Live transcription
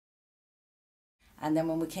And then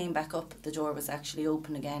when we came back up, the door was actually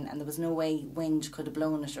open again, and there was no way wind could have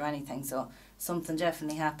blown it or anything, so something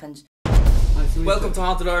definitely happened. Nice to Welcome to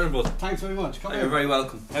Haunted Ireland, bud. Thanks very much. Come You're very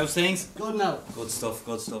welcome. How's things? Good now. Good stuff,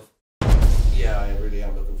 good stuff. Yeah, I really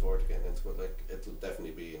am looking forward to getting into it. Like, it'll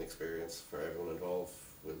definitely be an experience for everyone involved.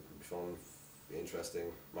 Will be fun, be interesting.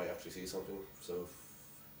 Might actually see something, so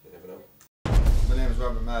you never know. My name is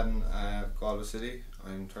Robert Madden, Galway City.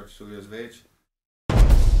 I'm 32 years of age.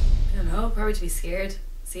 I don't know, probably to be scared.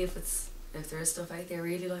 See if there is stuff out there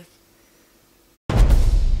really like.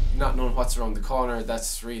 Not knowing what's around the corner,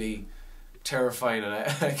 that's really terrifying, and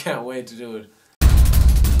I can't wait to do it.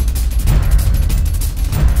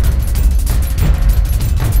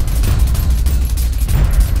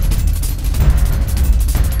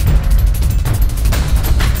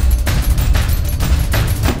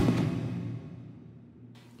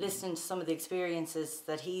 Listening to some of the experiences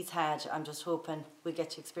that he's had, I'm just hoping we get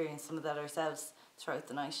to experience some of that ourselves throughout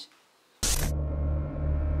the night.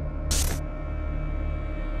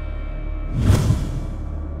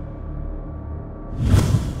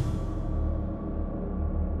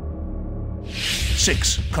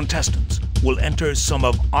 Six contestants will enter some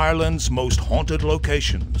of Ireland's most haunted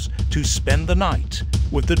locations to spend the night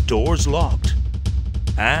with the doors locked.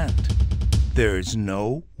 And there's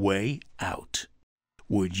no way out.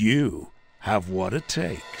 Would you have what it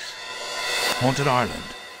takes? Haunted Ireland.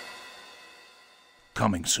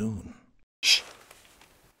 Coming soon. Shh.